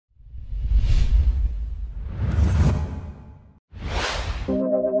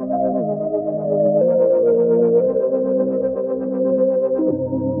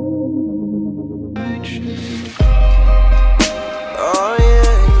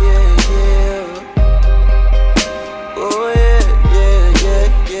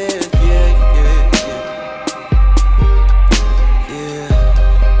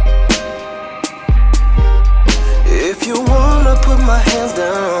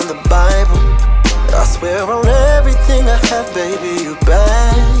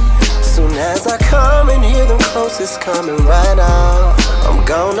is coming right out. I'm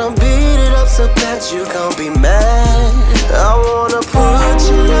gonna beat it up so that you gon' be mad. I wanna put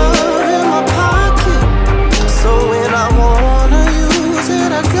your love in my pocket, so when I wanna use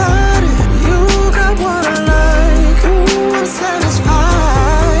it, I got it. You got what I like, ooh, I'm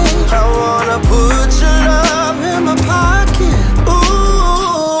satisfied. I wanna put your love in my pocket,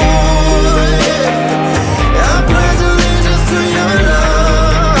 ooh, yeah. I pledge allegiance to your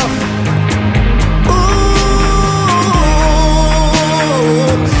love, ooh,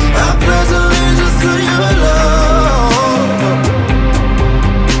 I pledge allegiance to your love.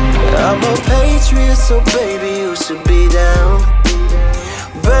 I'm a patriot, so baby, you should be down.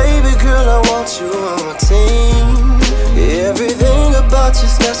 Baby girl, I want you on my team. Everything about you,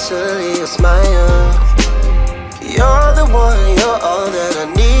 especially your smile. You're the one, you're all that I